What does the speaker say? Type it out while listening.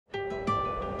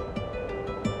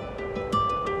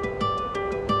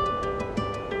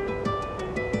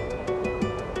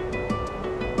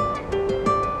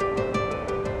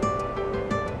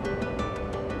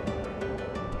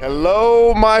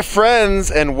Hello my friends,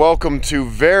 and welcome to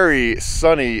very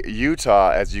sunny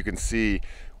Utah. As you can see,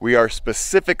 we are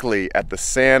specifically at the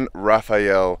San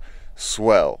Rafael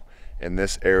Swell, and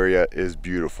this area is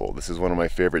beautiful. This is one of my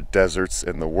favorite deserts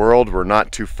in the world. We're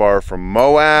not too far from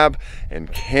Moab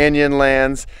and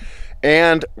Canyonlands,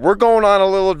 and we're going on a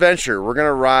little adventure. We're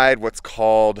gonna ride what's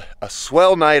called a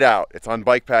Swell Night Out. It's on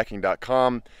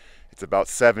bikepacking.com. It's about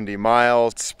 70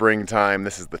 miles, springtime.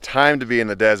 This is the time to be in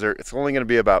the desert. It's only gonna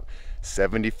be about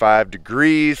 75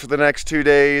 degrees for the next 2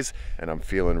 days, and I'm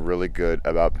feeling really good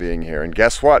about being here. And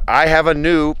guess what? I have a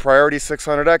new Priority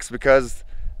 600X because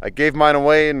I gave mine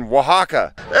away in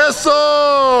Oaxaca.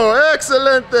 Eso!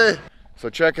 Excelente! So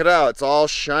check it out. It's all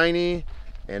shiny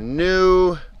and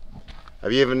new. I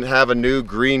even have a new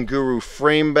Green Guru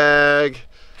frame bag.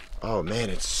 Oh man,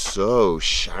 it's so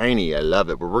shiny. I love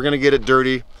it. But we're gonna get it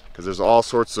dirty because there's all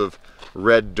sorts of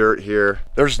red dirt here.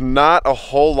 There's not a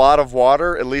whole lot of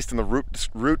water, at least in the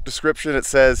route description. It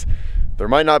says there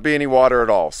might not be any water at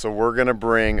all. So we're gonna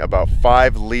bring about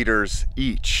 5 liters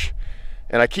each.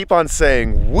 And I keep on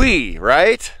saying we,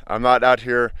 right? I'm not out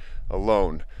here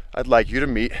alone. I'd like you to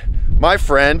meet my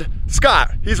friend,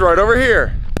 Scott. He's right over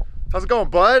here. How's it going,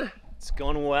 bud? It's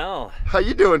going well. How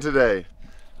you doing today?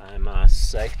 I'm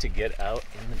psyched to get out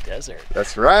in the desert.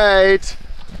 That's right.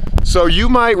 So you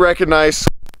might recognize...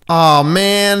 Oh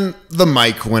man, the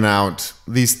mic went out.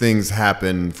 These things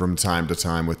happen from time to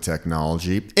time with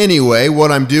technology. Anyway,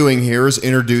 what I'm doing here is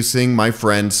introducing my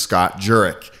friend Scott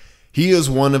Jurek. He is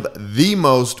one of the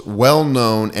most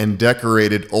well-known and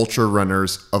decorated ultra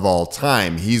runners of all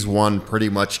time. He's won pretty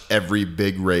much every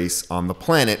big race on the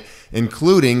planet,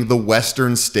 including the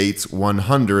Western States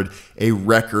 100, a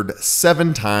record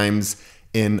 7 times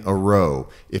in a row.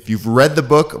 If you've read the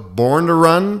book Born to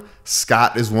Run,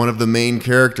 Scott is one of the main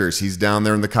characters. He's down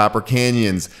there in the Copper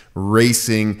Canyons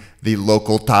racing the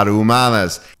local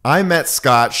tarumadas. I met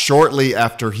Scott shortly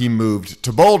after he moved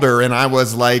to Boulder, and I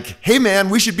was like, hey man,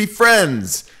 we should be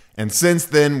friends. And since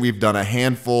then, we've done a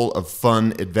handful of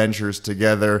fun adventures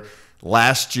together.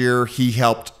 Last year, he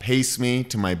helped pace me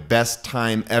to my best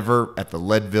time ever at the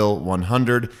Leadville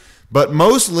 100. But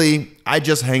mostly, I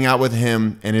just hang out with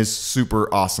him and his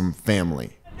super awesome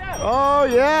family. Oh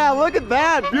yeah, look at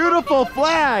that, beautiful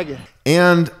flag.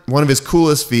 And one of his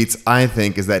coolest feats, I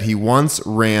think, is that he once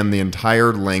ran the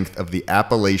entire length of the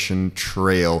Appalachian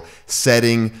Trail,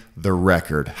 setting the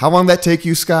record. How long did that take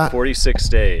you, Scott? 46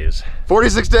 days.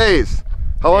 46 days.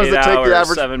 How long does it take the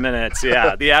average? 7 minutes,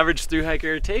 yeah. The average through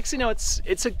hiker takes,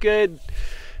 it's a good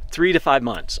 3 to 5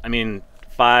 months. I mean,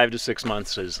 5 to 6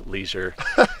 months is leisure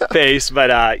pace,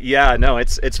 but yeah, no,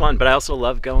 it's fun. But I also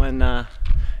love going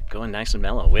nice and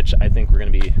mellow, which I think we're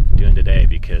going to be doing today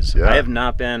because I have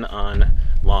not been on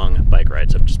long bike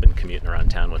rides. I've just been commuting around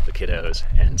town with the kiddos,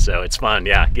 and so it's fun.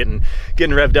 Yeah, getting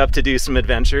revved up to do some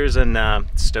adventures, and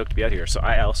stoked to be out here. So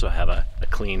I also have a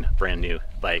clean, brand new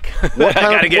bike. What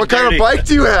kind of bike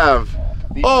do you have?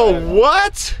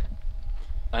 What?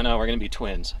 I know, we're going to be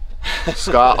twins.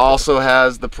 Scott also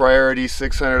has the Priority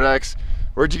 600X.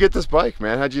 Where'd you get this bike,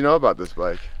 man? How'd you know about this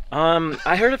bike?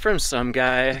 I heard it from some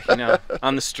guy,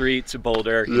 on the streets of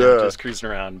Boulder, just cruising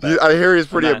around. But I hear he's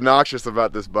pretty obnoxious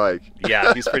about this bike.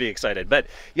 Yeah, he's pretty excited. But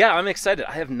yeah, I'm excited.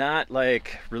 I have not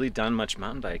really done much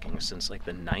mountain biking since the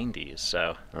 90s.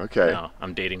 So okay,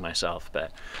 I'm dating myself,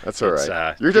 but that's all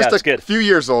right. You're just a few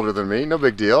years older than me. No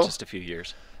big deal. Just a few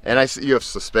years. And I see you have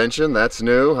suspension. That's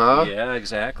new, huh? Yeah,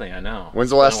 exactly. I know. When's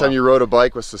the last time you rode a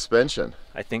bike with suspension?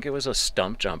 I think it was a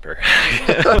stump jumper.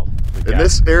 And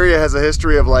this area has a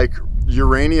history of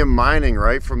uranium mining,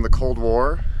 right, from the Cold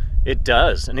War? It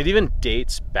does, and it even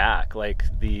dates back.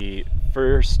 The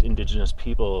first indigenous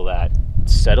people that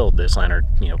settled this land or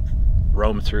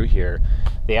roamed through here,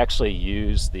 they actually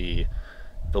used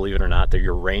believe it or not, the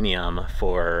uranium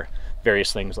for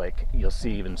various things. You'll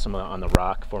see even some on the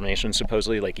rock formation,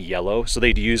 supposedly yellow. So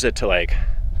they'd use it to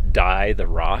dye the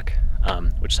rock,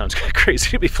 which sounds kind of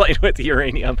crazy to be playing with the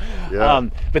uranium. Yeah.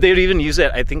 But they would even use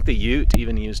it. I think the Ute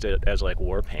even used it as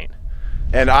war paint.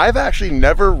 And I've actually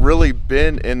never really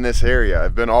been in this area.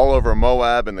 I've been all over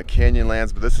Moab and the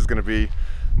Canyonlands, but this is gonna be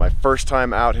my first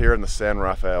time out here in the San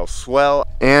Rafael Swell.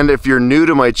 And if you're new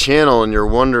to my channel and you're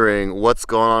wondering what's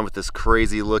going on with this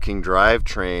crazy looking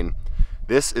drivetrain,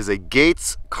 this is a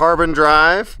Gates carbon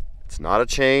drive. It's not a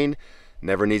chain,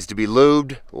 never needs to be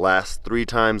lubed, lasts 3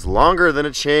 times longer than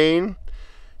a chain.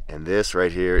 And this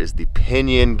right here is the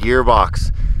pinion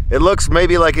gearbox. It looks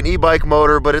maybe like an e-bike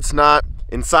motor, but it's not.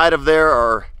 Inside of there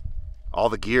are all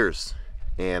the gears,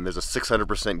 and there's a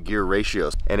 600% gear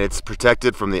ratio, and it's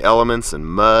protected from the elements and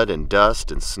mud and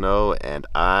dust and snow, and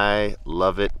I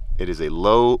love it. It is a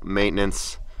low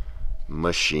maintenance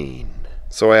machine.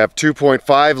 So I have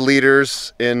 2.5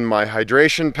 liters in my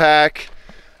hydration pack.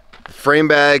 The frame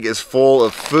bag is full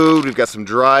of food. We've got some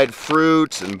dried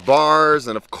fruits and bars,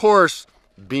 and of course,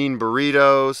 bean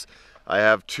burritos. I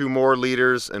have 2 more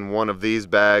liters in one of these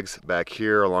bags back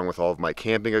here, along with all of my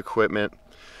camping equipment.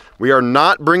 We are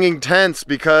not bringing tents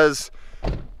because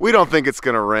we don't think it's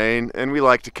gonna rain, and we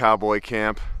like to cowboy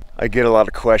camp. I get a lot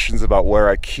of questions about where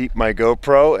I keep my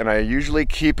GoPro, and I usually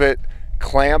keep it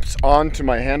clamped onto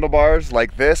my handlebars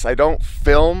like this. I don't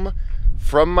film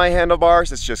from my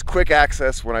handlebars. It's just quick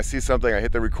access. When I see something, I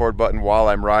hit the record button while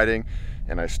I'm riding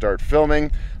and I start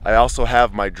filming. I also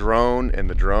have my drone, and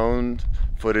the drone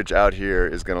footage out here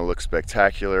is gonna look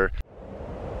spectacular.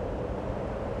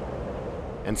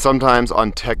 And sometimes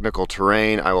on technical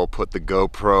terrain, I will put the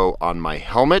GoPro on my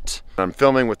helmet. I'm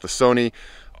filming with the Sony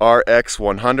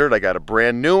RX100. I got a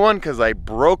brand new one because I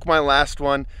broke my last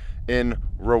one in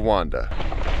Rwanda.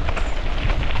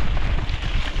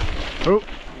 Oh,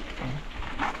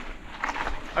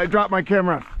 I dropped my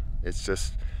camera. It's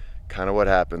just kind of what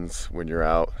happens when you're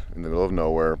out in the middle of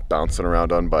nowhere, bouncing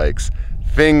around on bikes.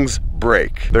 Things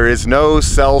break. There is no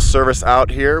cell service out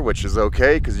here, which is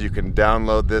okay because you can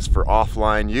download this for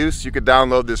offline use. You could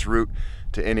download this route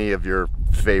to any of your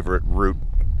favorite route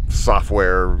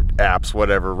software, apps,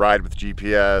 whatever, ride with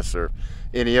GPS or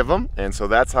any of them. And so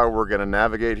that's how we're gonna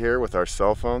navigate here with our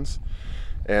cell phones.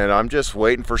 And I'm just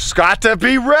waiting for Scott to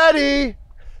be ready.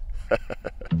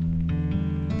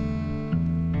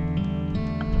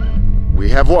 We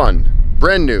have one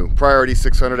brand new Priority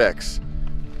 600X.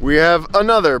 We have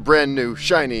another brand new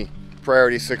shiny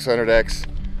Priority 600X.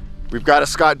 We've got a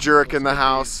Scott Jurek in the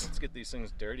house. Let's get these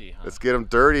things dirty, huh? Let's get them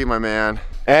dirty, my man.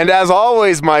 And as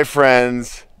always, my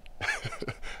friends,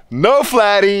 no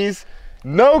flatties,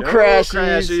 no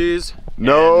crashies,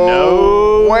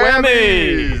 no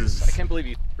whammies. I can't believe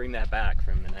you bring that back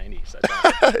from the 90s.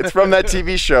 It's from that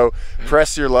TV show,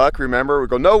 Press Your Luck. Remember, we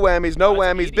go, no whammies, no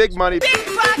whammies, big money. Big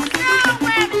bucks, no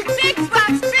whammies, big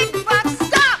bucks,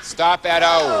 stop! Stop that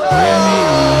out.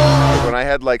 When I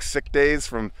had like sick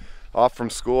days off from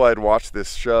school, I'd watch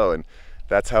this show, and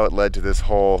that's how it led to this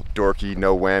whole dorky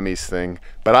no whammies thing.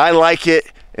 But I like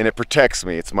it, and it protects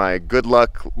me. It's my good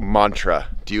luck mantra.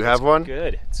 Do you have one?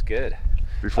 Good, it's good.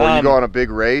 Before you go on a big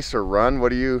race or run, how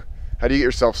do you get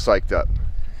yourself psyched up?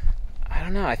 I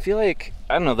don't know, I feel like,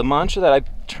 I don't know, the mantra that I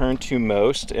turn to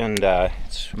most, and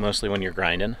it's mostly when you're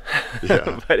grinding,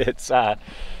 Yeah. but it's,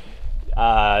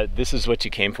 this is what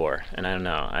you came for. And I don't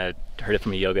know, I heard it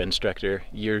from a yoga instructor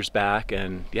years back,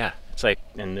 and yeah, it's like,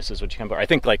 and this is what you came for. I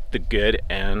think like the good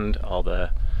and all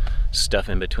the stuff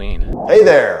in between. Hey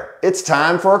there, it's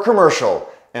time for a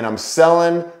commercial, and I'm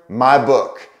selling my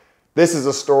book. This is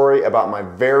a story about my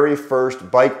very first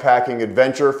bikepacking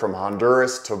adventure from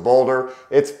Honduras to Boulder.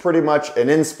 It's pretty much an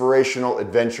inspirational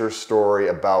adventure story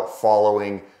about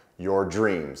following your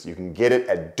dreams. You can get it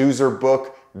at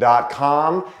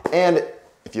DuzerBook.com, and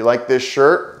if you like this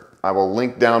shirt, I will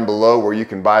link down below where you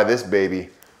can buy this baby.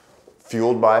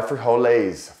 Fueled by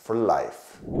frijoles for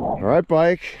life. All right,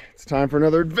 bike, it's time for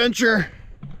another adventure.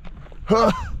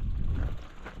 Huh.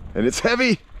 And it's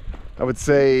heavy. I would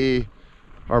say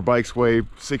our bikes weigh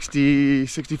 60,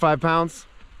 65 pounds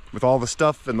with all the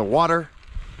stuff in the water.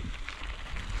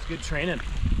 It's good training.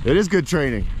 It is good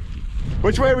training.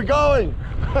 Which way are we going?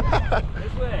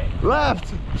 This way.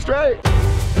 Left, straight.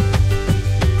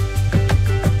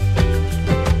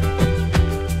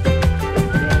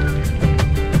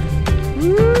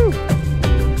 Woo.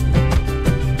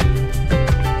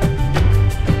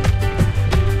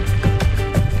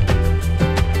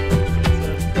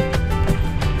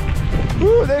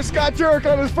 Woo, there's Scott Jurek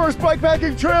on his first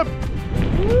bikepacking trip.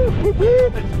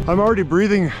 I'm already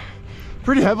breathing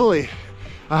pretty heavily.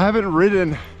 I haven't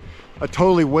ridden a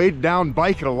totally weighed down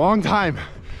bike in a long time.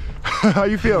 How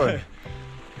you feeling?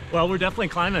 Well, we're definitely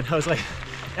climbing. I was like,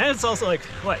 and it's also like,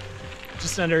 what,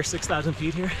 just under 6,000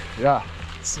 feet here? Yeah,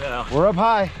 So, we're up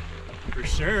high. for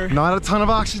sure. Not a ton of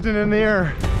oxygen in the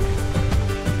air.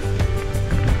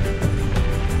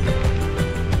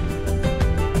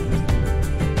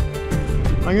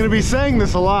 I'm gonna be saying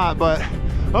this a lot, but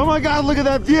oh my God, look at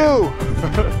that view.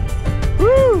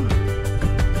 Woo!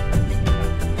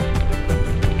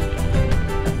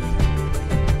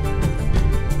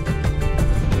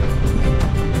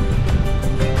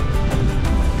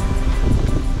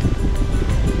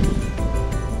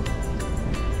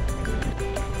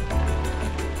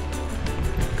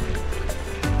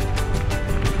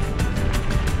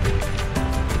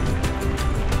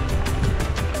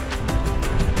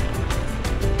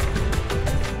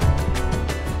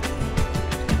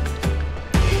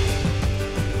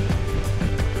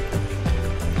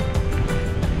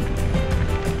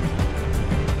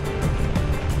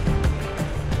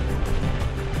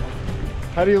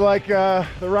 How do you like the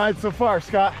ride so far,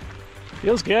 Scott?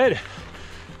 Feels good. I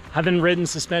haven't ridden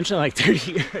suspension in like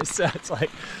 30 years, so it's like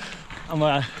I'm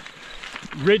a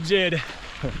rigid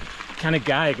kind of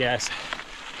guy, I guess.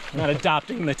 I'm not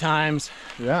adopting the times.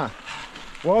 Yeah.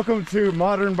 Welcome to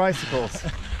modern bicycles.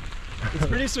 It's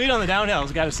pretty sweet on the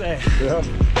downhills, gotta say. Yeah.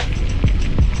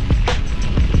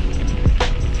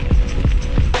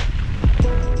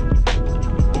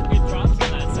 Good drops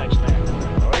in that section there.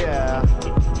 Oh yeah.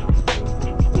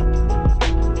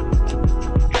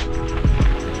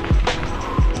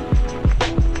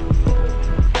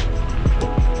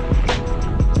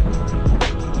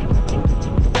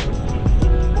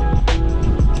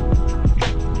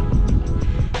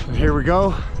 Here we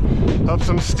go, up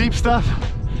some steep stuff.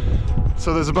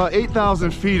 So there's about 8,000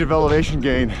 feet of elevation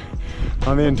gain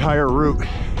on the entire route.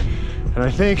 And I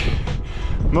think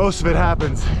most of it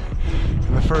happens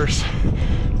in the first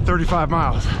 35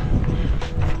 miles.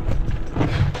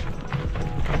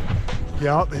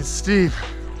 Yup, it's steep.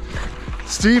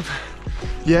 Steep,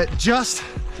 yet just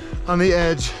on the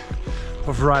edge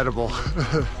of rideable.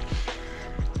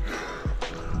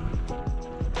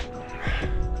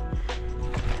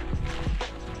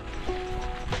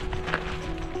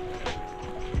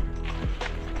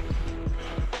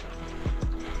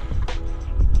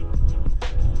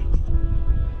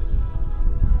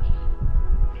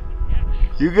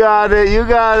 You got it, you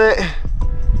got it.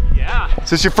 Yeah. Is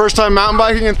this your first time mountain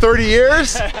biking in 30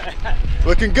 years?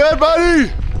 Looking good,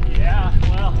 buddy. Yeah,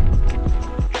 well.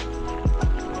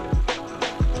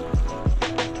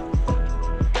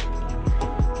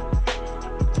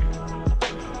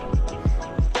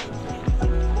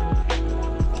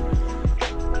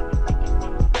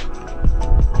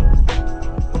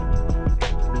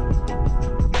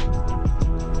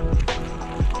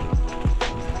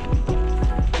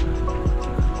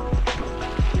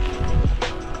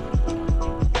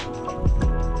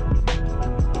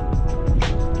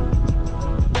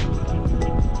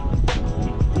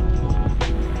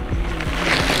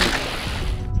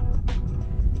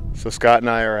 So Scott and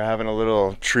I are having a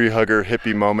little tree hugger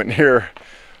hippie moment here.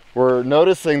 We're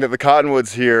noticing that the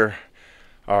cottonwoods here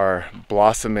are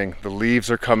blossoming. The leaves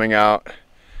are coming out.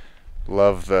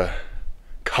 Love the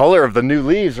color of the new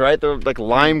leaves, right? They're like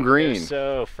lime green. They're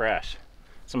so fresh.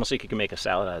 It's almost like you can make a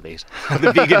salad out of these.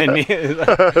 The vegan in me.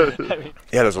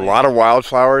 Yeah, there's a lot of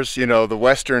wildflowers. You know, the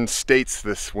western states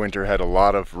this winter had a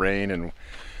lot of rain and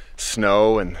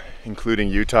snow, and including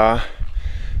Utah.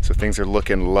 So things are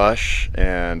looking lush,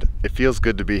 and it feels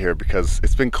good to be here because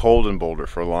it's been cold in Boulder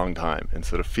for a long time. And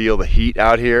so to feel the heat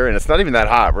out here, and it's not even that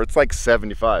hot, it's like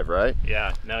 75, right?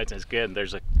 Yeah, no, it's good.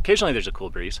 Occasionally there's a cool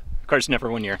breeze. Of course,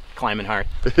 never when you're climbing hard.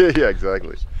 Yeah,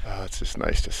 exactly. Oh, it's just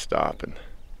nice to stop, and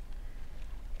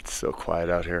it's so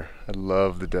quiet out here. I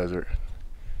love the desert.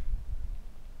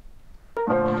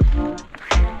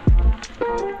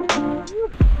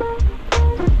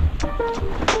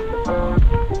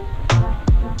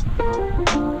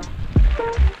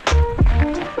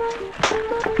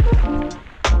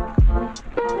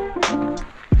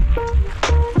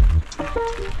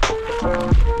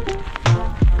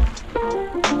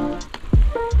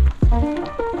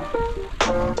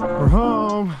 We're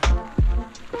home.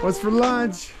 What's for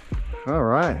lunch? All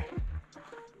right,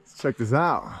 let's check this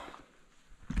out.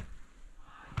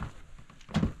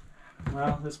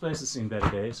 Well, this place has seen better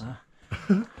days,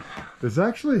 huh? There's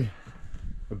actually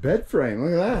a bed frame.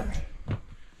 Look at that.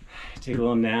 Take a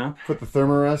little nap. Put the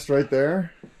thermarest right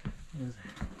there.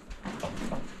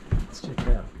 Let's check it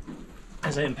out.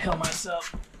 As I impale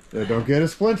myself. Yeah, don't get a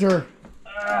splinter.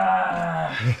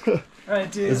 All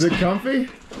right, dude. Is it comfy?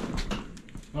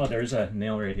 Oh, there's a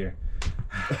nail right here.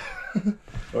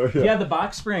 Oh, Yeah, the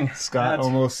box spring. Scott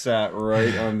almost sat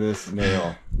right on this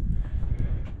nail.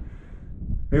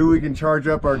 Maybe we can charge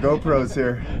up our GoPros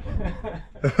here.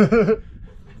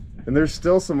 And there's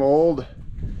still some old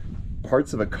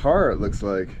parts of a car, it looks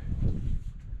like.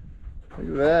 Look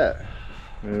at that.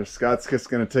 There's Scott's just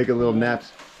gonna take a little nap.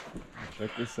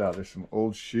 Check this out, there's some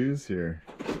old shoes here.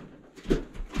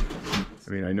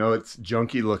 I mean, I know it's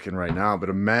junky looking right now, but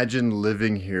imagine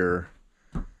living here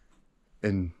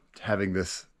and having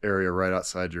this area right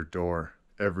outside your door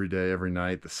every day, every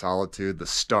night, the solitude, the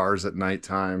stars at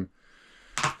nighttime.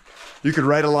 You could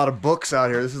write a lot of books out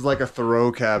here. This is like a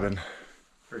Thoreau cabin.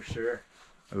 For sure.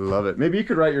 I love it. Maybe you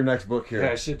could write your next book here.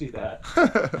 Yeah, I should do that.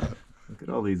 Look at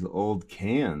all these old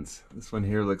cans. This one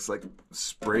here looks like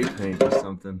spray paint or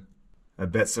something. I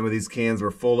bet some of these cans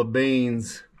were full of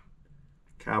beans.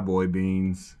 Cowboy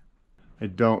beans. I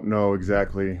don't know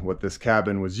exactly what this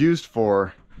cabin was used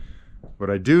for But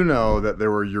I do know that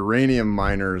there were uranium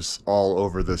miners all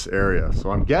over this area. So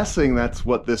I'm guessing that's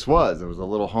what this was. It was a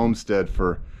little homestead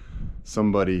for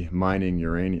somebody mining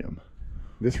uranium.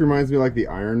 This reminds me like the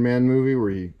Iron Man movie where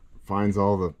he finds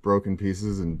all the broken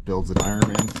pieces and builds an Iron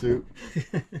Man suit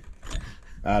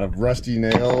out of rusty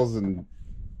nails and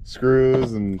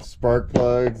screws and spark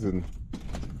plugs and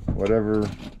whatever.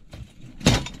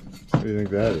 What do you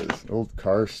think that is? Old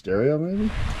car stereo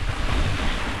maybe?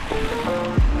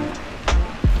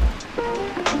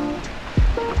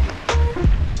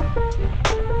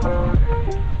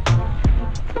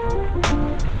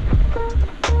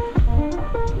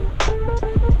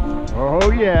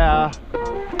 Oh yeah.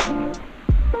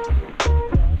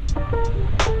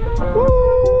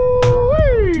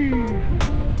 Woo-wee.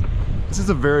 This is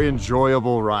a very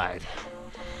enjoyable ride.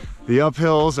 The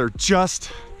uphills are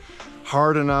just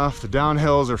hard enough. The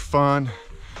downhills are fun.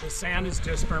 The sand is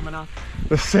just firm enough.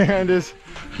 The sand is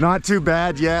not too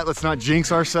bad yet. Let's not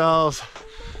jinx ourselves.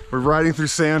 We're riding through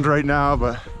sand right now,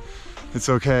 but it's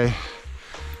okay.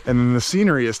 And then the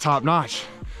scenery is top notch.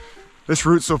 This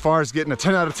route so far is getting a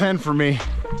 10 out of 10 for me.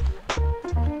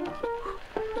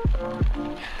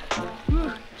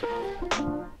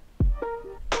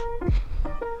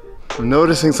 I'm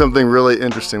noticing something really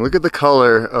interesting. Look at the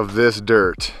color of this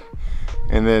dirt.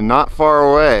 And then not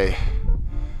far away,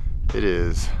 it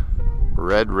is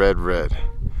red, red, red.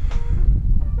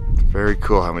 It's very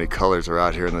cool how many colors are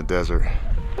out here in the desert.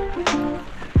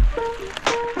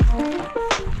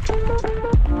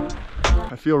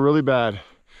 I feel really bad,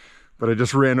 but I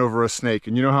just ran over a snake,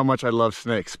 and you know how much I love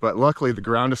snakes, but luckily the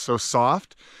ground is so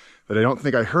soft that I don't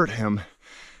think I hurt him.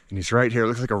 And he's right here. It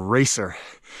looks like a racer.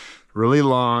 Really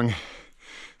long,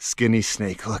 skinny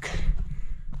snake. Look,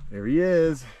 there he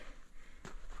is.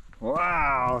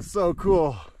 Wow, so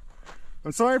cool.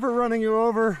 I'm sorry for running you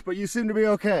over, but you seem to be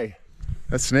okay.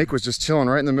 That snake was just chilling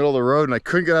right in the middle of the road and I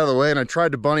couldn't get out of the way, and I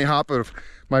tried to bunny hop it.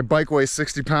 My bike weighs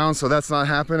 60 pounds, so that's not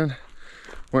happening.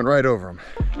 Went right over him.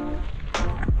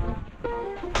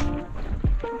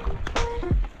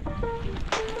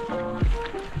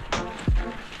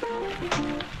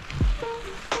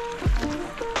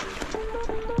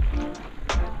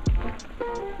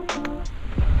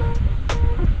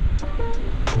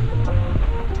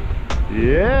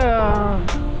 Yeah!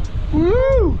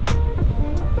 Woo!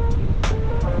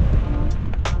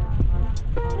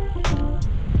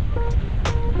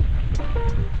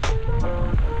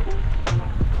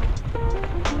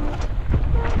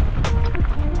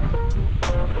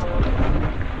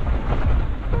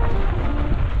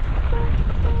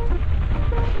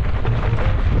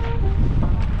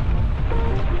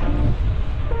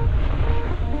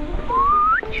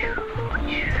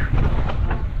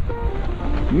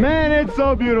 Man, it's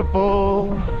so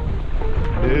beautiful.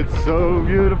 It's so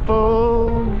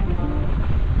beautiful.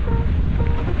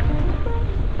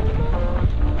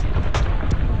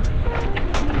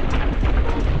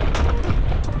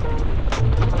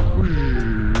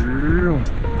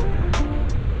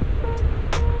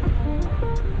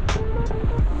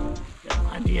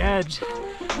 Find the edge,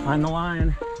 find the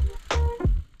line.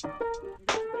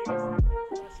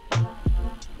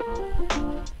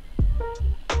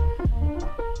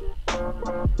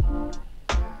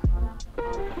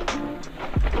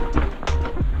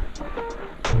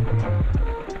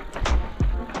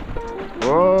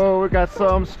 Whoa, we got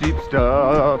some steep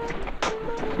stuff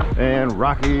and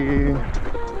rocky.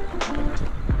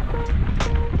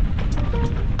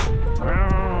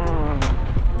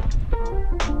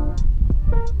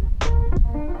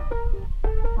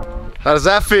 How does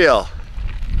that feel?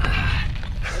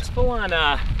 It's full on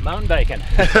mountain biking.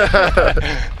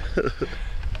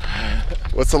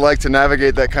 What's it like to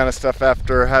navigate that kind of stuff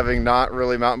after having not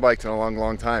really mountain biked in a long,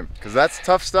 long time? Because that's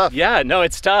tough stuff. Yeah, no,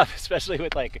 it's tough, especially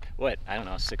with like, what, I don't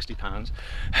know, 60 pounds.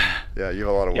 Yeah, you have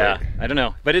a lot of weight. Yeah, I don't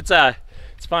know, but it's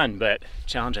fun, but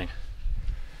challenging.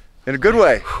 In a good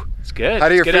way. It's good. How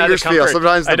do your Get out of fingers feel? comfort.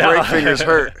 Sometimes the I know. brake fingers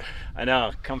hurt. I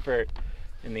know, comfort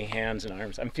in the hands and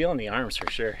arms. I'm feeling the arms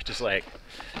for sure, just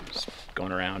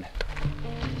going around.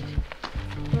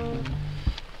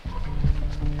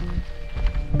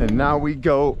 And now we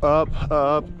go up,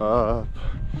 up, up,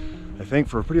 I think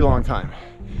for a pretty long time.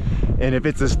 And if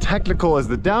it's as technical as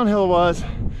the downhill was,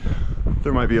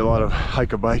 there might be a lot of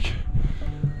hike-a-bike.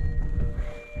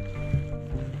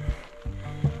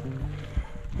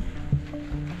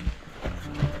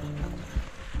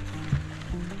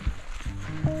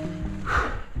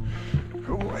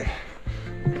 Oh boy,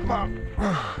 come on.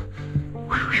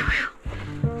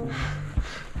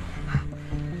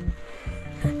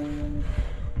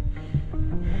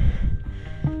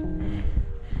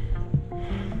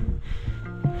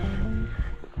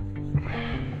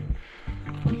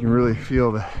 can really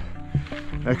feel the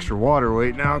extra water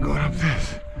weight now going up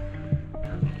this.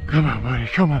 Come on, buddy,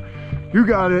 come on. You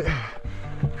got it.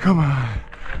 Come on.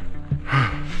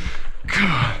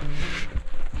 Come on.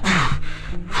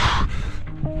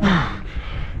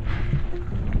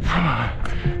 Come on.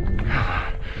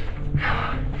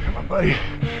 Come on, buddy.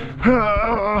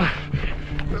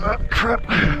 Crap.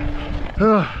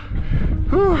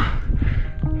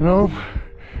 Nope.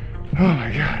 Oh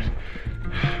my God.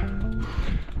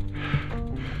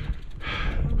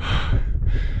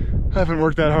 I haven't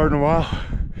worked that hard in a while.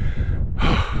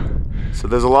 So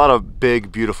there's a lot of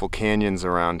big, beautiful canyons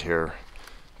around here,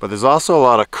 but there's also a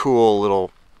lot of cool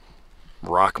little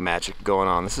rock magic going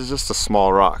on. This is just a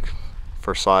small rock.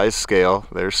 For size scale,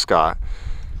 there's Scott,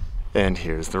 and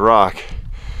here's the rock.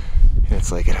 And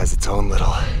it's like it has its own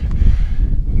little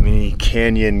mini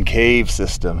canyon cave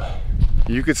system.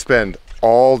 You could spend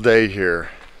all day here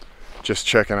just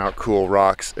checking out cool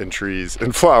rocks and trees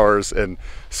and flowers and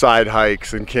side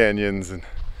hikes and canyons, and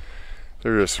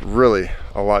there's just really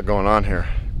a lot going on here.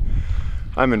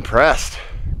 I'm impressed.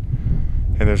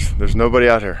 And there's nobody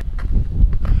out here.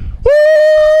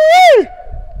 Woo!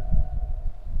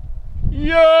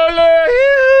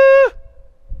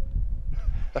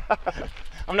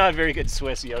 I'm not a very good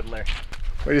Swiss yodeler.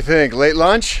 What do you think? Late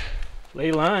lunch?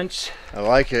 Late lunch. I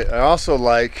like it. I also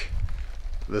like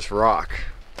this rock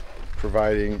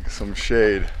providing some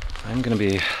shade. I'm gonna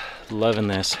be loving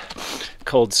this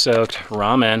cold soaked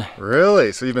ramen.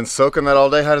 Really? So you've been soaking that all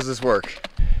day? How does this work?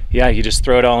 Yeah, you just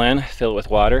throw it all in, fill it with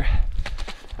water.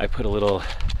 I put a little,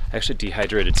 I actually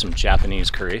dehydrated some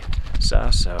Japanese curry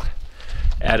sauce, so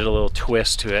added a little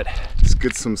twist to it. Let's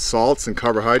get some salts and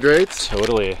carbohydrates.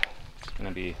 Totally. It's gonna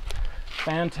be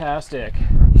fantastic.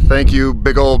 Thank you,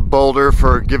 big old boulder,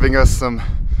 for giving us some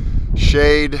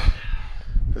shade.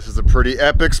 This is a pretty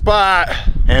epic spot.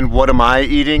 And what am I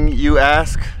eating, you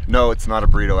ask? No, it's not a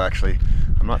burrito, actually.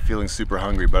 I'm not feeling super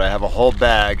hungry, but I have a whole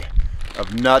bag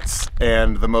of nuts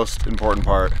and the most important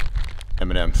part,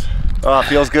 M&Ms. Oh, it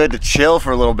feels good to chill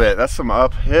for a little bit. That's some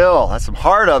uphill. That's some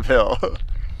hard uphill.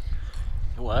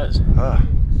 It was.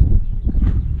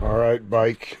 All right,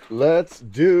 bike. Let's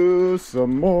do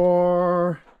some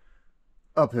more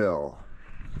uphill.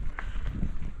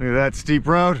 Look at that steep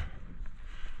road.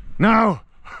 No!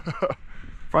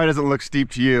 Probably doesn't look steep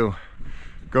to you.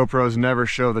 GoPros never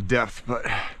show the depth, but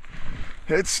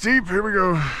it's steep. Here we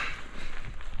go.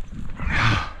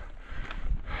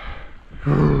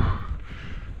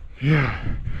 Yeah,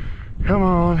 come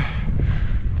on.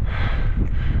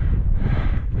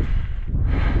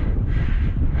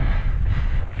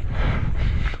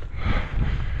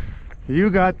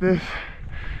 You got this.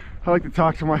 I like to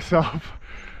talk to myself,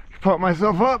 pump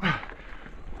myself up,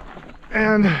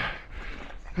 and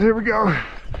there we go.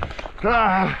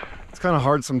 It's kind of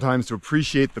hard sometimes to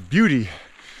appreciate the beauty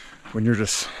when you're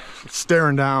just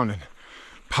staring down and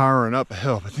powering up a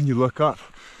hill, but then you look up,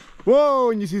 whoa,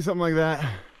 and you see something like that.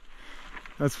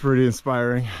 That's pretty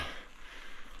inspiring.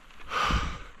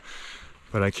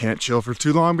 But I can't chill for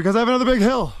too long because I have another big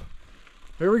hill.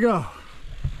 Here we go.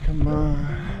 Come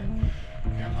on.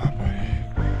 Come on, buddy.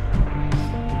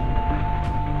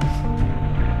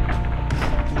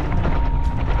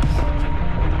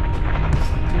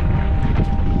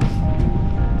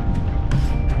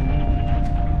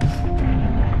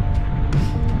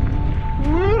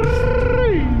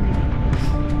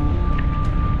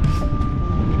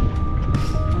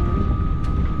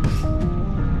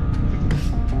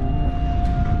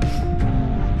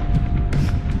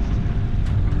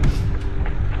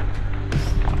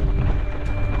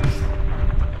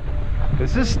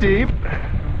 This is steep,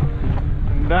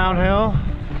 downhill.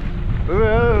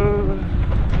 Whoa.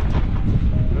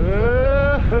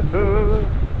 Whoa.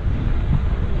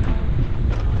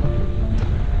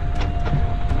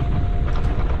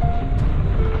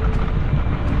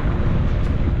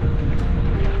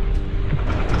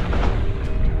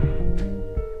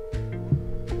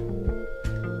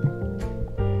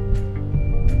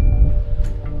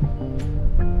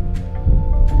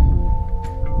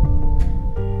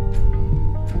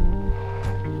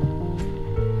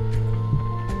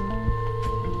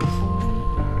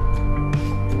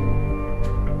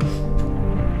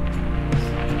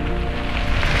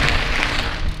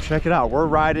 Check it out, we're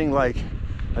riding like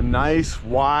a nice,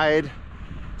 wide,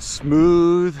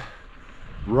 smooth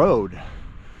road.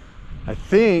 I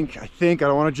think, I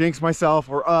don't want to jinx myself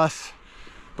or us,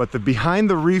 but the behind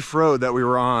the reef road that we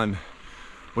were on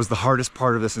was the hardest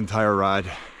part of this entire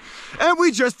ride. And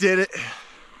we just did it.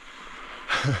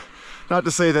 Not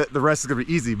to say that the rest is gonna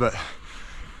be easy, but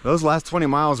those last 20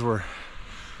 miles were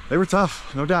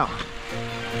tough, no doubt.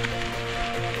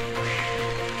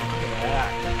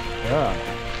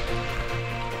 Yeah.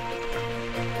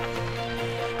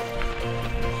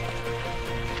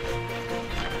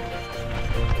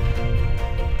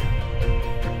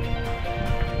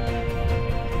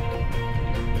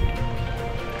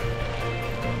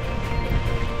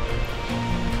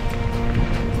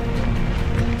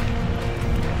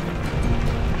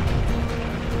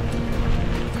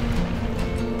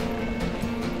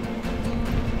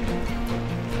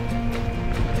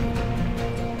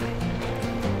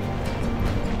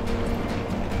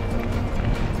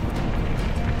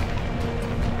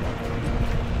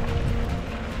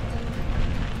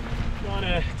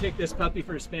 Take this puppy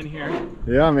for a spin here.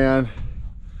 Yeah, man.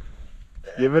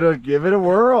 Give it a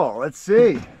whirl. Let's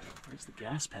see. Where's the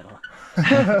gas pedal?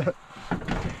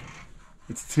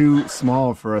 It's too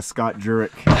small for a Scott Jurek.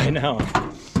 I know.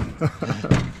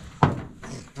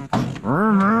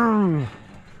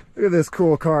 Look at this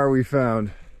cool car we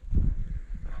found.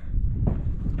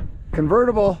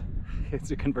 Convertible.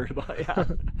 It's a convertible, yeah.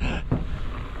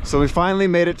 So we finally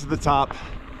made it to the top.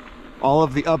 All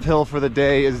of the uphill for the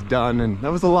day is done, and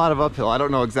that was a lot of uphill. I don't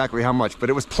know exactly how much,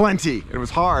 but it was plenty. It was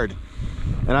hard.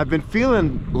 And I've been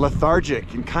feeling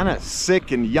lethargic and kind of sick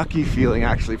and yucky feeling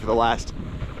actually for the last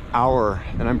hour.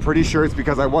 And I'm pretty sure it's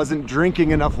because I wasn't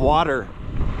drinking enough water.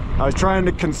 I was trying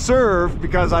to conserve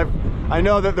because I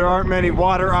know that there aren't many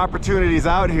water opportunities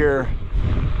out here,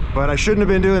 but I shouldn't have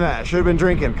been doing that. I should have been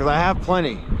drinking because I have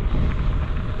plenty.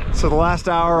 So the last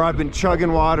hour I've been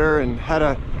chugging water and had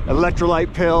a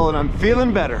electrolyte pill, and I'm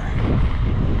feeling better.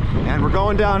 And we're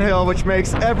going downhill, which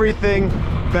makes everything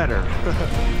better.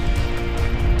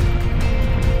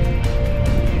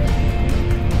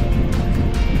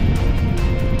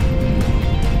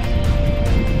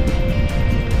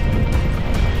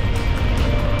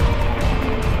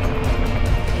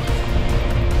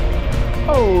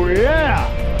 Oh yeah!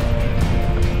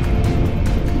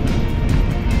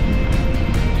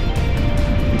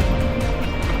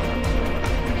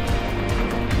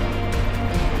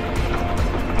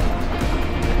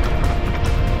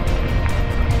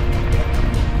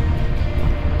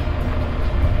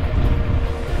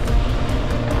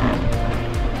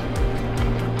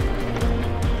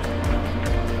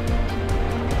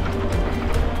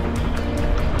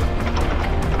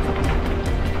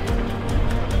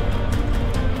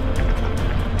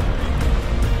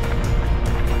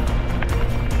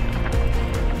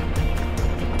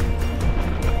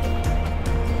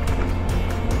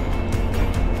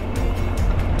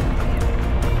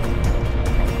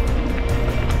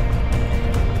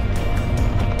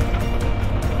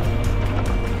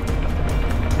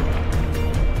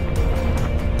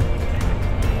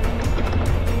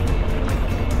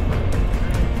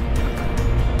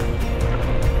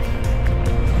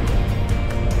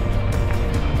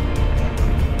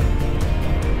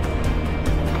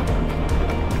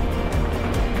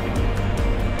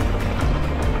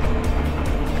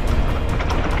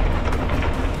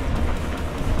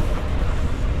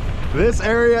 This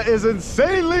area is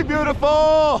insanely beautiful!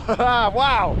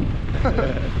 Wow!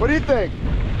 What do you think?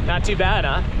 Not too bad,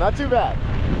 huh? Not too bad.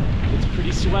 It's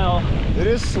pretty swell. It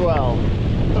is swell.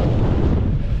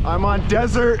 I'm on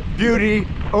desert beauty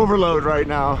overload right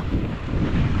now.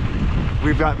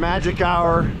 We've got magic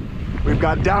hour, we've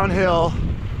got downhill,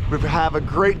 we have a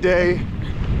great day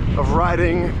of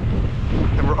riding,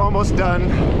 and we're almost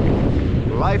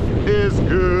done. Life is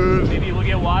good. Maybe we'll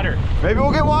get water. Maybe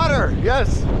we'll get water,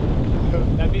 yes.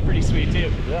 That'd be pretty sweet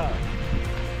too. Yeah.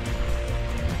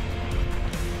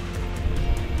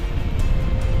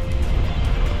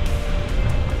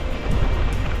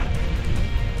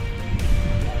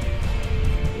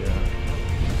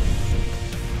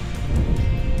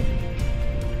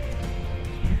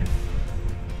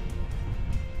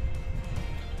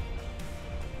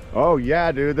 Oh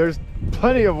yeah, dude, there's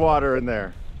plenty of water in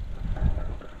there.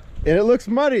 And it looks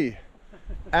muddy.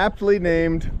 Aptly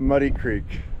named Muddy Creek.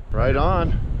 Right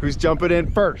on. Who's jumping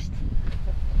in first?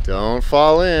 Don't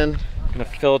fall in. I'm gonna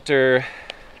filter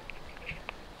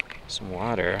some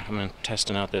water. I'm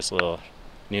testing out this little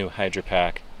new Hydro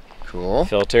Pack Cool.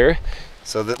 filter.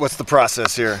 So what's the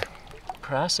process here?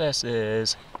 Process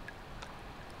is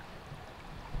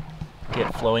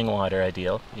get flowing water,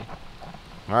 ideal. You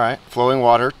All right, flowing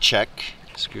water, check.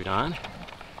 screwed on.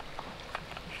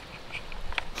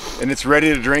 And it's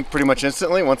ready to drink pretty much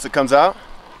instantly once it comes out?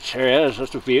 Sure is.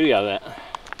 That's the beauty of it.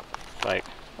 It's like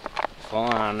full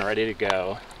on, ready to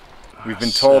go. We've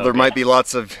been told there might be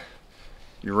lots of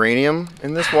uranium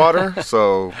in this water,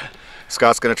 so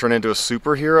Scott's gonna turn into a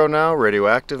superhero now,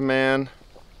 radioactive man.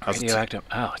 Radioactive.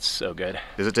 Oh, it's so good.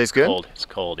 Does it taste good? Cold. It's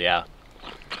cold, yeah.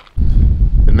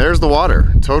 And there's the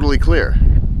water, totally clear.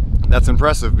 That's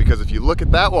impressive because if you look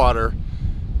at that water,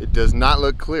 it does not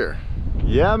look clear.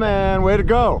 Yeah, man, way to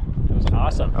go. It was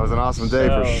awesome. That was an awesome day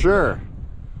for sure.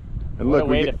 And What look, a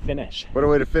way to finish. What a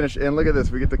way to finish. And look at this,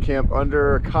 we get to camp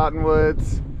under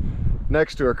cottonwoods,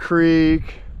 next to a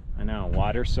creek. I know,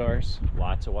 water source,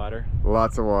 lots of water.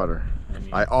 Lots of water.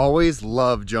 I always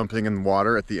love jumping in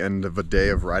water at the end of a day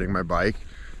of riding my bike.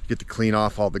 You get to clean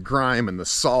off all the grime and the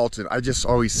salt, and I just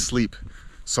always sleep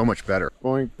so much better.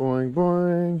 Boing, boing,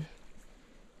 boing.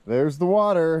 There's the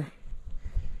water.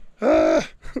 Ah.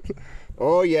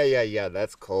 Oh, yeah,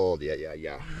 that's cold. Yeah.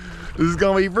 This is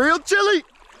gonna be real chilly.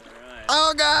 Right.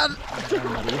 Oh, God.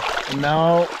 And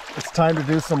now it's time to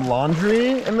do some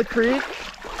laundry in the creek.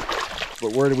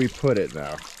 But where do we put it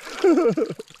now?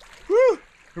 Woo!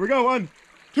 Here we go, 1,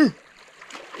 2.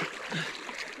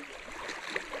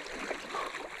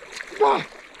 Ah!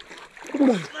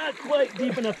 It's not quite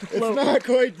deep enough to float. It's not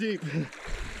quite deep.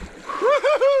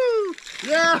 Woohoo!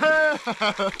 Yeah!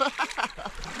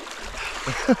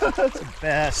 That's the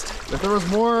best. If there was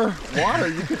more water,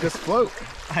 you could just float.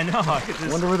 I know, I could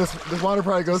just... Wonder where this water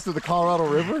probably goes to the Colorado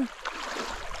River?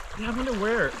 Yeah, I wonder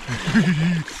where.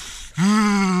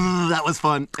 That was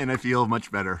fun, and I feel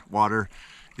much better. Water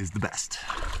is the best.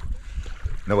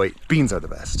 No, wait, beans are the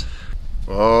best.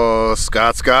 Oh,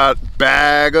 Scott's got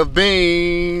bag of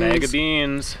beans. Bag of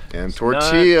beans. And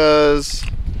tortillas.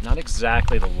 Not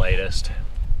exactly the lightest.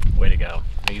 Way to go.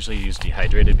 I usually use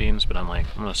dehydrated beans, but I'm like,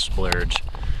 I'm gonna splurge.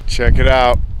 Check it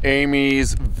out.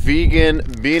 Amy's vegan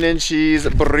bean and cheese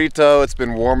burrito. It's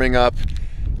been warming up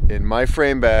in my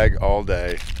frame bag all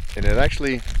day. And it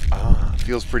actually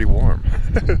feels pretty warm.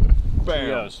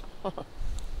 Bam.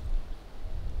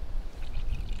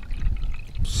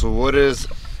 So what is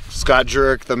Scott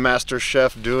Jurek, the master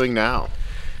chef, doing now?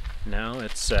 Now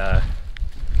it's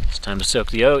time to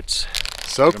soak the oats.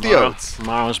 Soak the oats.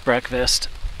 Tomorrow's breakfast.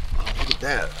 Oh, look at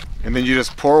that. And then you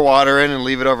just pour water in and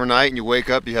leave it overnight, and you wake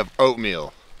up, you have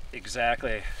oatmeal.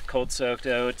 Exactly. Cold soaked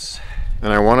oats.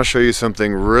 And I want to show you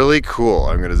something really cool.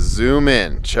 I'm going to zoom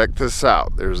in. Check this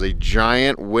out. There's a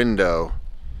giant window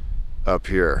up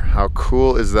here. How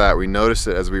cool is that? We noticed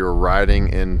it as we were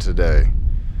riding in today.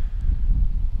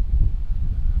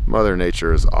 Mother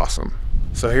Nature is awesome.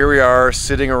 So here we are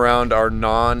sitting around our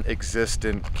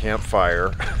non-existent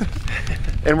campfire.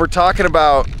 And we're talking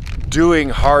about doing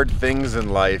hard things in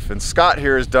life. And Scott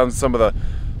here has done some of the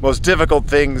most difficult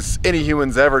things any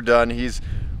human's ever done. He's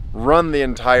run the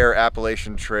entire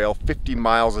Appalachian Trail, 50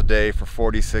 miles a day for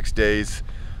 46 days,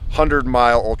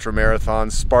 100-mile ultramarathon,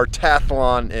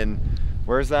 Spartathlon in,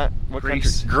 where's that? What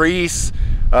Greece. Country? Greece.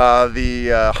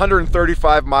 The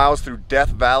 135 miles through Death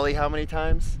Valley, how many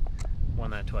times?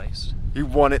 Won that twice. He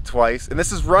won it twice. And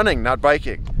this is running, not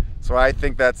biking. So I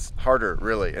think that's harder,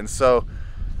 really. And so,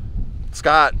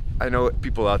 Scott, I know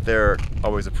people out there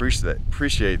always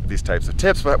appreciate these types of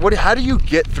tips, but how do you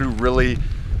get through really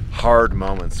hard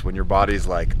moments when your body's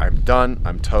like, I'm done,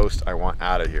 I'm toast, I want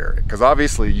out of here? Because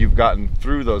obviously you've gotten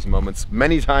through those moments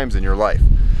many times in your life.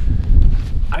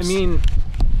 I mean,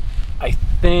 I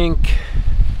think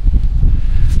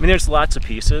there's lots of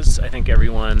pieces. I think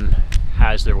everyone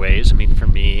has their ways. I mean, for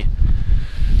me,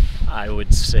 I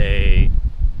would say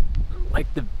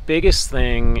like the biggest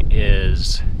thing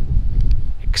is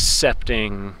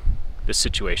accepting the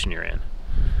situation you're in.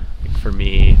 Like for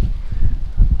me,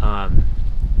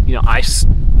 you know,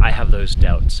 I have those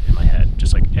doubts in my head,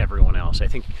 just like everyone else. I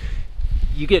think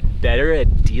you get better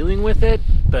at dealing with it,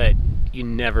 but you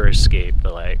never escape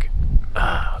the like,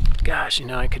 oh gosh, you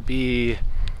know, I could be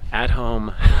at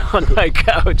home on my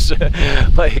couch,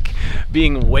 like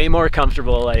being way more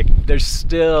comfortable. Like there's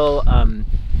still,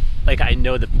 like I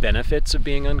know the benefits of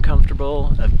being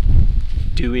uncomfortable, of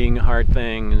doing hard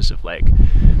things, of like,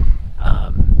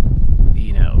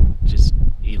 you know, just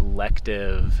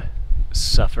elective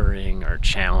suffering or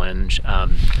challenge,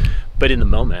 but in the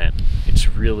moment it's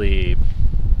really,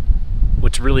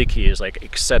 what's really key is like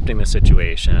accepting the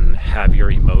situation, have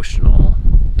your emotional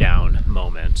down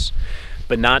moments,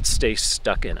 but not stay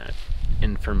stuck in it.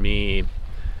 And for me,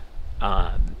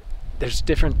 there's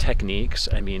different techniques.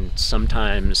 I mean,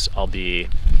 sometimes I'll be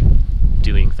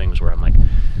doing things where I'm like,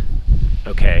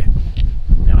 okay,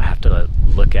 now I have to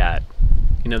look at,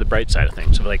 you know, the bright side of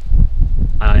things. So like,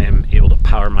 I am able to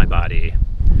power my body.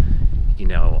 You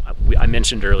know, I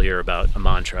mentioned earlier about a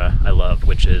mantra I love,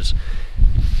 which is,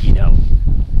 you know,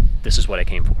 this is what I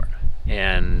came for.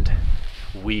 And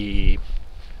we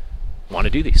want to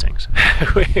do these things.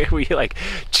 we like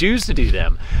choose to do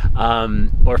them.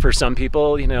 Or for some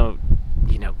people, you know,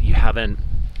 you haven't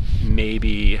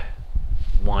maybe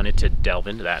wanted to delve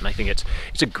into that, and I think it's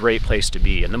a great place to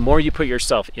be. And the more you put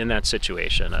yourself in that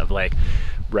situation of like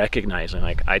recognizing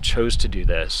like, I chose to do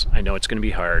this, I know it's going to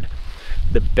be hard,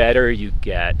 the better you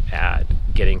get at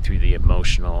getting through the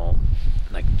emotional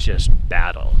like just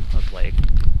battle of like,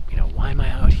 you know, why am I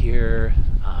out here?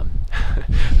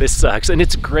 This sucks. And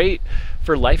it's great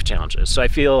for life challenges. So I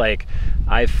feel like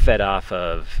I've fed off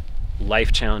of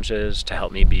life challenges to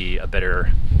help me be a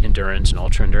better endurance and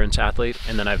ultra endurance athlete,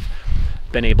 and then I've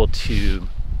been able to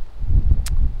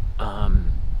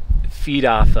feed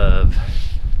off of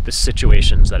the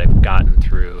situations that I've gotten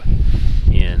through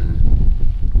in,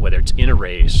 whether it's in a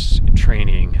race,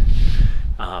 training,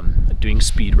 doing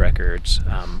speed records,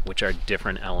 which are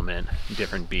different element,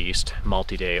 different beast,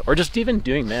 multi-day, or just even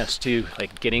doing this too,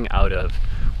 like getting out of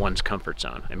one's comfort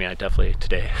zone. I mean, I definitely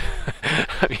today,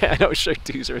 I mean, I know sure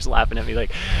Duzer was laughing at me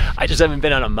like, I just haven't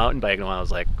been on a mountain bike in a while. I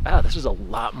was like, wow, this is a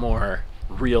lot more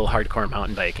real hardcore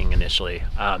mountain biking initially.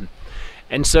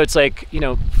 And so it's like, you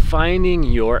know, finding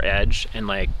your edge and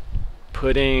like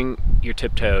putting your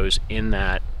tiptoes in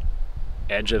that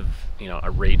edge of, you know, a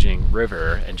raging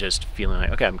river and just feeling like,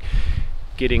 okay, I'm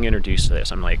getting introduced to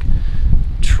this. I'm like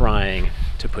trying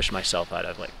to push myself out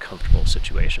of like comfortable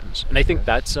situations. And I think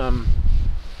that's the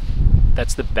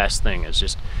best thing, is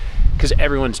just because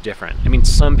everyone's different. I mean,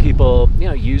 some people, you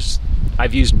know,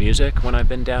 I've used music when I've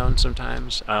been down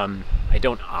sometimes. I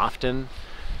don't often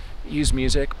use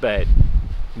music, but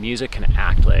music can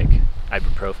act like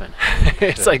ibuprofen.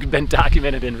 It's like been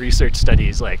documented in research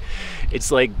studies, like it's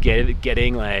like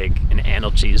getting like an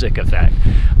analgesic effect.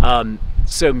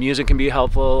 So music can be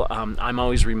helpful. I'm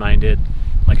always reminded,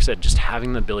 like I said, just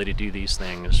having the ability to do these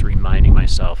things, reminding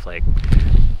myself, like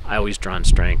I always draw on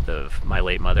strength of my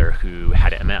late mother who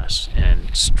had MS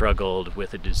and struggled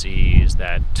with a disease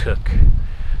that took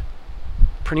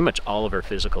pretty much all of her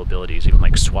physical abilities, even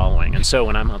like swallowing. And so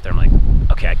when I'm out there, I'm like,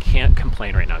 okay, I can't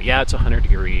complain right now. Yeah, it's 100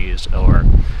 degrees, or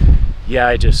yeah,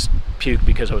 I just puked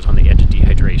because I was on the edge of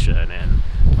dehydration, and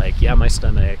like, yeah, my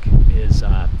stomach is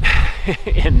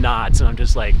in knots, and I'm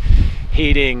just like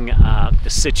hating the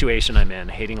situation I'm in,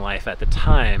 hating life at the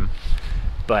time.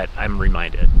 But I'm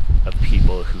reminded of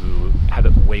people who have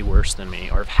it way worse than me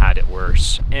or have had it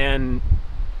worse. And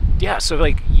yeah, so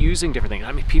like using different things.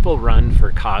 I mean, people run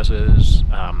for causes,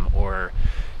 or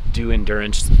do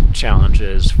endurance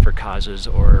challenges for causes,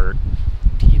 or,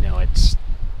 you know, it's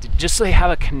just they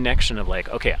have a connection of like,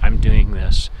 okay, I'm doing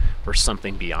this for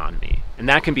something beyond me. And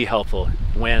that can be helpful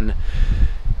when,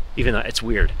 even though it's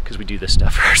weird because we do this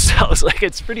stuff for ourselves, like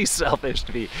it's pretty selfish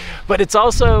to be, but it's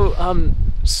also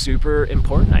super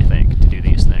important, I think, to do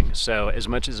these things. So as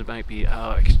much as it might be,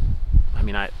 I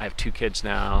mean, I have 2 kids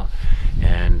now,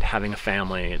 and having a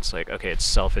family, it's like, okay, it's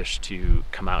selfish to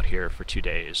come out here for 2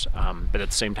 days. But at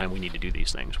the same time, we need to do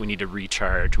these things. We need to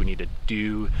recharge. We need to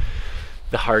do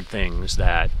the hard things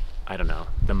that, I don't know,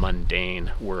 the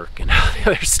mundane work and all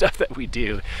the other stuff that we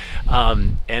do.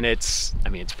 And it's, I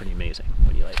mean, it's pretty amazing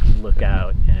when you like look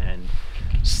out and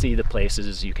see the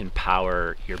places you can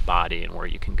power your body and where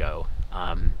you can go.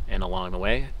 And along the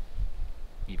way,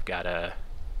 you've got to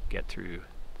get through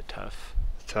the tough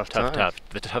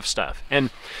stuff. And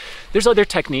there's other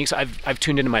techniques. I've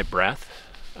tuned into my breath.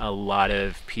 A lot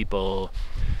of people,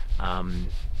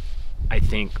 I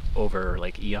think over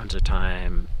like eons of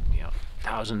time, you know,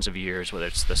 thousands of years, whether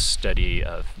it's the study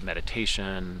of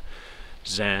meditation,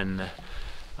 Zen,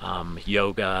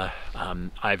 yoga,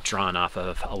 I've drawn off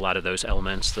of a lot of those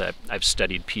elements that I've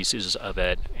studied pieces of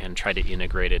it and tried to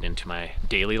integrate it into my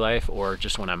daily life, or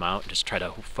just when I'm out, just try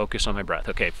to focus on my breath.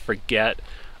 Okay, forget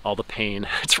all the pain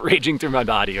that's raging through my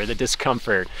body, or the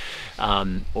discomfort,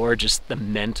 or just the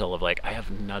mental of like, I have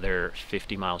another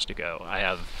 50 miles to go. I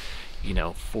have, you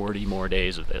know, 40 more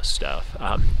days of this stuff.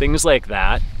 Things like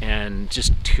that, and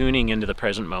just tuning into the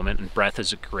present moment. And breath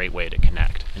is a great way to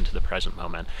connect into the present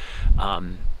moment.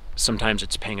 Sometimes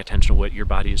it's paying attention to what your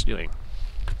body is doing.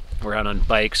 We're out on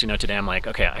bikes, you know, today I'm like,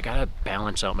 okay, I gotta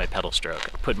balance out my pedal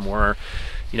stroke, put more,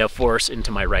 you know, force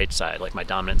into my right side, like my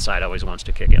dominant side always wants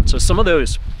to kick in. So some of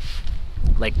those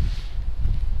like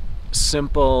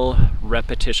simple,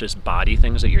 repetitious body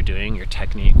things that you're doing, your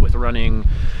technique with running,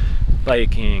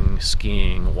 biking,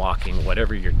 skiing, walking,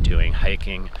 whatever you're doing,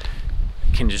 hiking,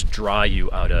 can just draw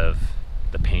you out of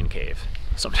the pain cave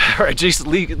sometimes, or just at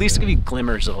least give you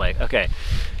glimmers of like, okay,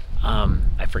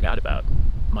 I forgot about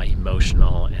my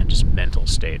emotional and just mental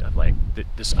state of like,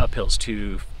 this uphill's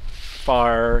too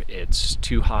far, it's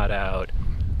too hot out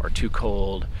or too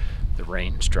cold, the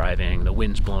rain's driving, the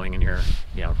wind's blowing in your,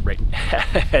 you know, right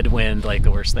headwind, like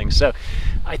the worst thing. So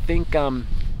I think, and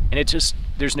it just,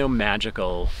 there's no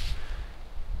magical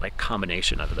like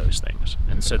combination of those things.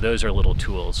 And so those are little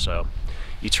tools. So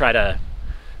you try to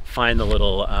find the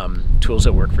little tools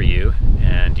that work for you,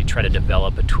 and you try to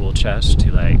develop a tool chest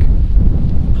to like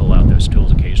pull out those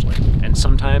tools occasionally. And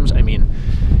sometimes, I mean,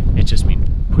 it just means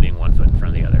putting one foot in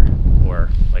front of the other, or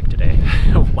like today,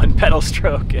 one pedal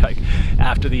stroke like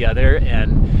after the other.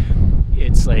 And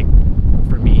it's like,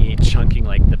 for me, chunking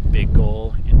like the big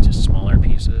goal into smaller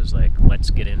pieces. Like, let's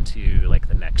get into like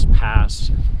the next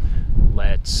pass.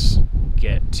 Let's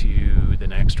get to the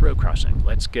next road crossing.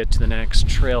 Let's get to the next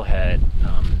trailhead.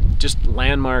 Just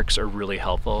landmarks are really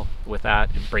helpful with that,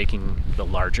 breaking the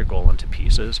larger goal into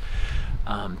pieces.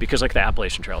 Because like the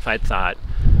Appalachian Trail, if I'd thought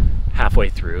halfway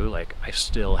through, like I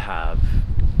still have,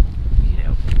 you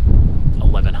know,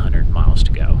 1,100 miles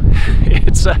to go.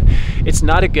 It's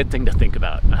not a good thing to think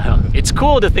about. It's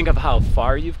cool to think of how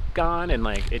far you've gone, and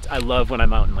like I love when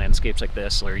I'm out in landscapes like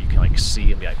this where you can like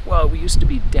see and be like, whoa, we used to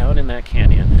be down in that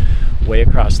canyon way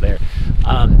across there,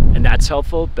 and that's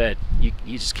helpful. But you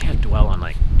just can't dwell on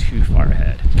like too far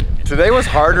ahead. Today was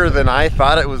harder than I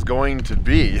thought it was going to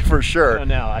be, for sure. I don't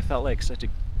know. I felt like such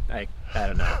I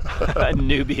don't know, a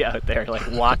newbie out there, like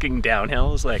walking down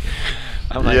hills. Like,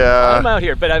 I'm like, yeah. I'm out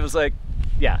here, but I was like,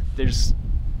 yeah,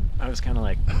 I was kind of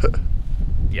like,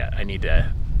 yeah, I need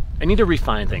to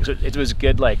refine things. It was a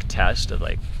good like test of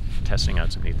like testing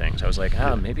out some new things. I was like,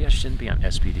 oh, maybe I shouldn't be on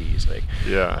SPDs, like,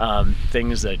 yeah,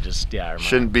 things that just, yeah,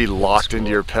 shouldn't be locked into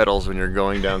your pedals when you're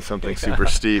going down something super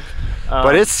steep.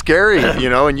 But it's scary, you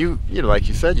know, and you know, like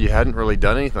you said, you hadn't really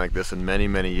done anything like this in many,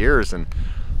 many years, and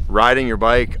riding your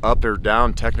bike up or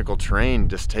down technical terrain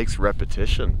just takes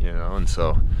repetition, you know, and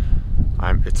so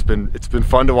it's been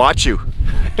fun to watch you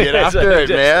get after it,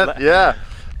 man. Yeah.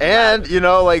 And you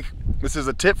know, like, this is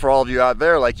a tip for all of you out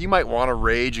there, like, you might want to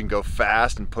rage and go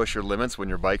fast and push your limits when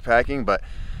you're bike packing, but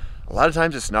a lot of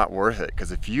times it's not worth it,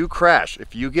 because if you crash,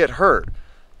 if you get hurt,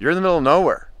 you're in the middle of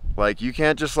nowhere. Like, you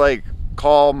can't just like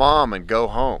call mom and go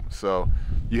home. So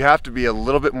you have to be a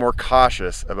little bit more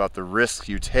cautious about the risks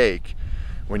you take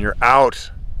when you're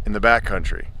out in the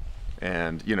backcountry.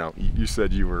 And you know, you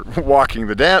said you were walking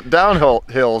the downhill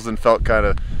hills and felt kind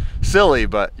of silly,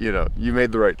 but you know, you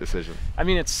made the right decision. I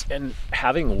mean, and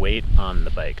having weight on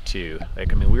the bike too.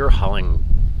 Like, I mean, we were hauling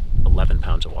 11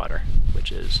 pounds of water,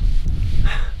 which is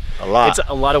a lot. It's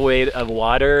a lot of weight of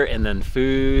water, and then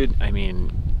food. I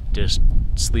mean, just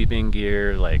sleeping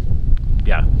gear. Like,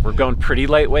 yeah, we're going pretty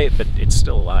lightweight, but it's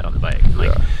still a lot on the bike. And,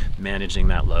 like, managing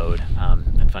that load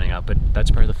and finding out. But that's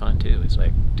part of the fun too. It's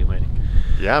like doing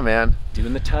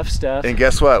the tough stuff. And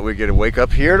guess what? We get to wake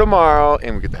up here tomorrow,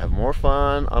 and we get to have more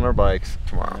fun on our bikes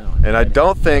tomorrow. And I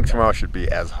don't think tomorrow should be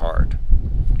as hard.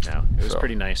 No, it was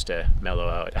pretty nice to mellow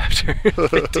out after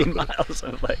 15 miles.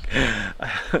 I'm like,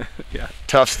 yeah.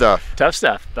 Tough stuff. Tough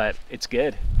stuff, but it's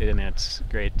good. And it's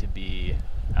great to be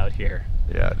out here.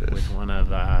 Yeah, it is. With one of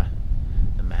the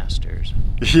masters.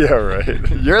 Yeah, right.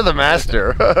 You're the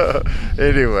master.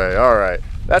 Anyway, all right.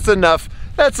 That's enough.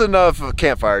 That's enough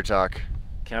campfire talk.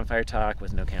 Campfire talk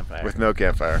with no campfire. With no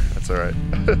campfire. That's all right.